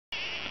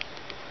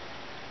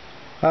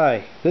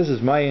Hi, this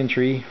is my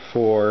entry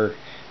for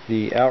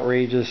the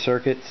Outrageous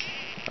Circuits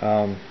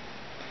Retro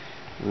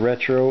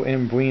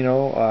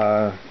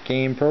MBuino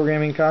game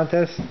programming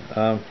contest.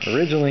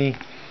 Originally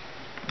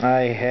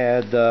I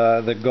had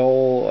the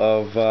goal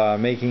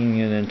of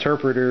making an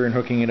interpreter and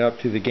hooking it up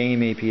to the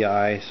game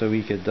API so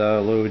we could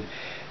load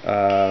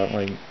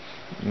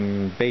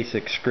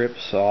basic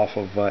scripts off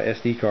of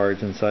SD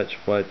cards and such,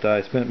 but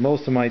I spent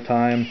most of my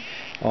time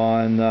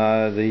on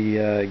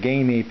the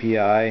game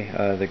API,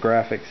 the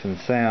graphics and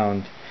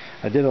sound.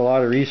 I did a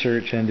lot of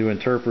research into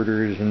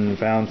interpreters and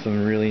found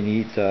some really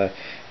neat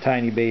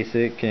tiny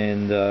basic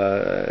and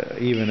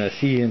even a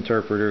C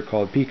interpreter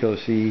called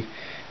Pico-C.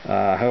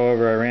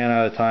 However, I ran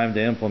out of time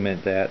to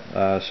implement that,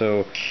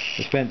 so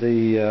I spent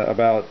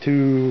about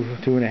two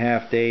and a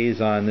half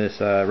days on this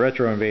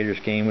Retro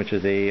Invaders game, which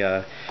is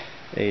a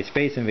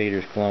Space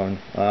Invaders clone.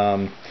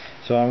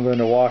 So I'm going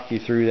to walk you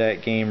through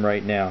that game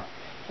right now.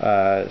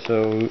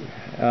 So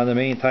on the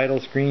main title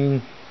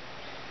screen,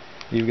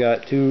 you've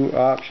got two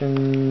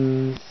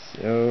options.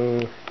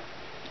 Oh,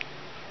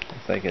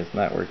 looks like it's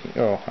not working.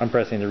 Oh, I'm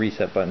pressing the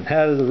reset button.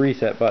 How does the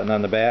reset button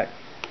on the back?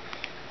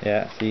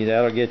 Yeah, see,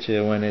 that'll get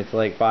you when it's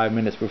like 5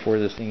 minutes before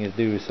this thing is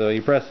due. So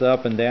you press the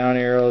up and down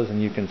arrows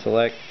and you can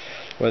select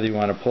whether you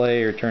want to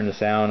play or turn the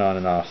sound on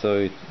and off.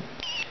 So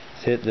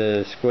hit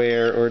the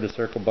square or the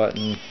circle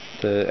button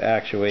to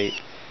actuate.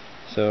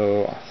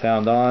 So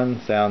sound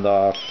on, sound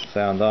off,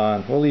 sound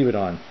on. We'll leave it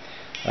on.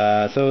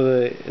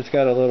 It's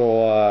got a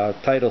little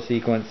title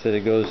sequence that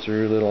it goes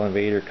through. Little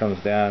invader comes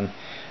down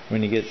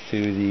when he gets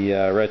to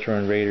the Retro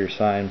Invader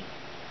sign.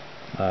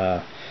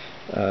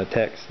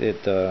 Text,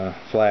 it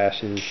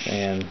flashes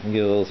and you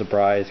get a little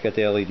surprise. Got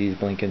the LEDs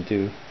blinking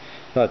too.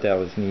 Thought that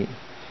was neat.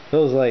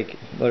 Those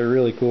are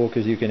really cool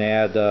because you can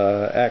add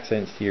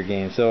accents to your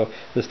game. So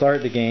to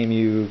start the game,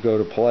 you go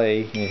to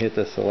play, you hit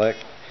the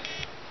select,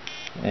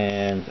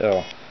 and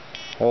oh,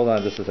 hold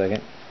on just a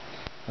second.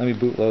 Let me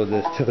bootload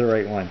this to the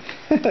right one.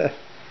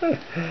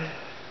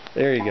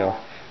 There you go.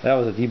 That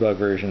was a debug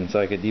version, so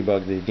I could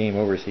debug the game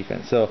over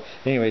sequence. So,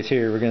 anyways,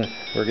 here we're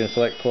gonna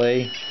select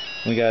play.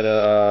 We got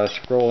a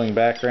scrolling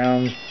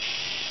background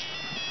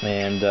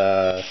and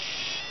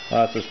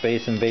lots of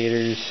Space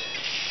Invaders.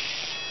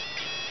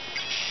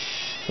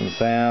 Some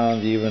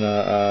sound, even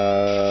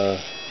a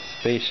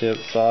spaceship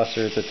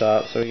saucer at the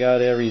top. So we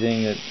got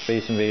everything that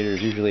Space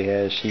Invaders usually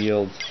has.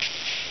 Shields.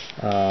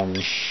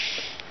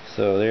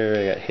 So there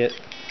I got hit.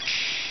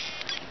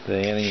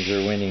 The aliens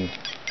are winning.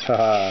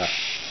 Haha.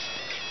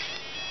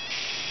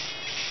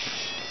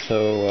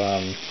 So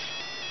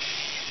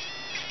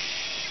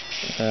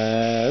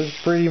that's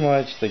pretty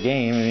much the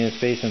game. I mean, the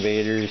Space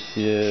Invaders.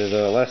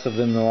 The less of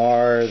them there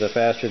are, the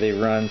faster they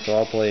run. So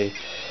I'll play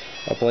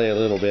a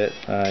little bit.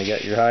 You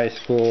got your high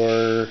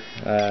score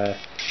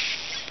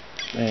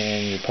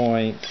and your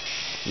points,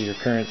 your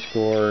current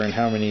score, and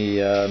how many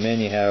men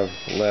you have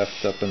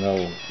left up in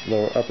the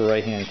upper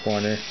right hand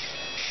corner.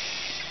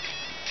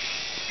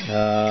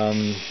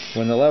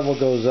 When the level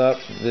goes up,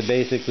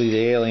 basically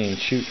the aliens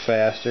shoot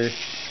faster.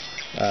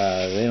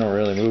 They don't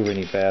really move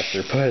any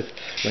faster, but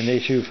when they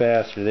shoot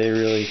faster, they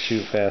really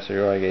shoot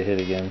faster. Oh, I get hit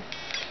again.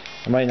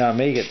 I might not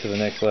make it to the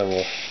next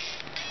level.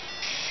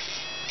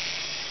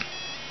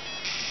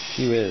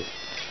 Gee whiz.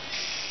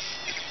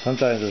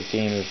 Sometimes this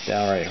game is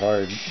downright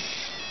hard.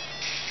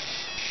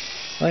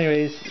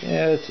 Anyways,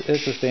 yeah,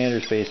 it's a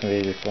standard Space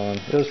Invaders clone.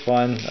 It was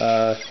fun.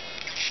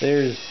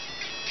 There's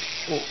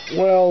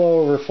well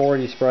over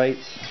 40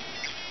 sprites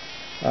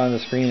on the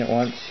screen at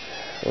once.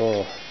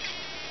 Oh,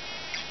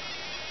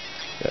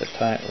 got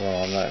time.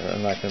 Well,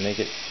 I'm not gonna make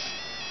it.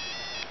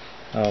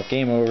 Oh,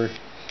 game over.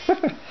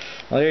 Well,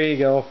 there you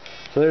go.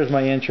 So there's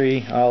my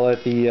entry. I'll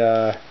let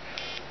the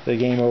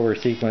game over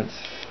sequence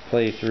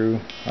play through.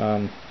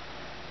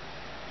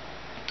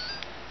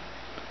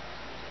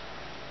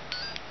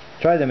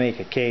 Tried to make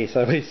a case.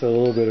 I wasted a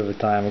little bit of a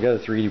time. I got a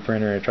 3D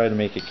printer and I tried to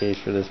make a case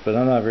for this, but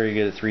I'm not very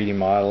good at 3D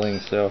modeling,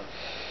 so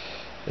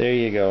there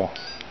you go.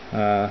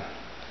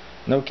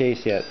 No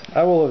case yet.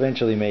 I will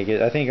eventually make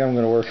it. I think I'm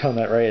going to work on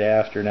that right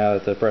after, now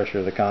that the pressure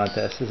of the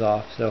contest is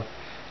off. So,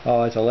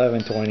 oh, it's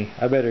 11:20.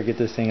 I better get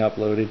this thing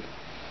uploaded.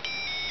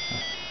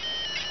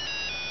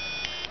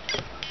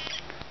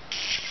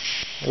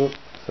 Oops.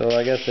 So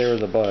I guess there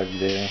was a bug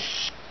there.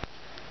 It's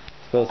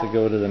supposed to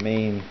go to the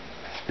main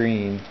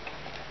screen.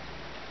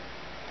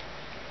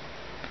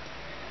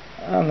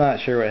 I'm not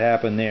sure what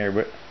happened there,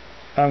 but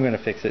I'm going to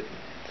fix it.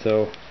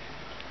 So,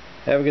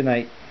 have a good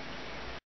night.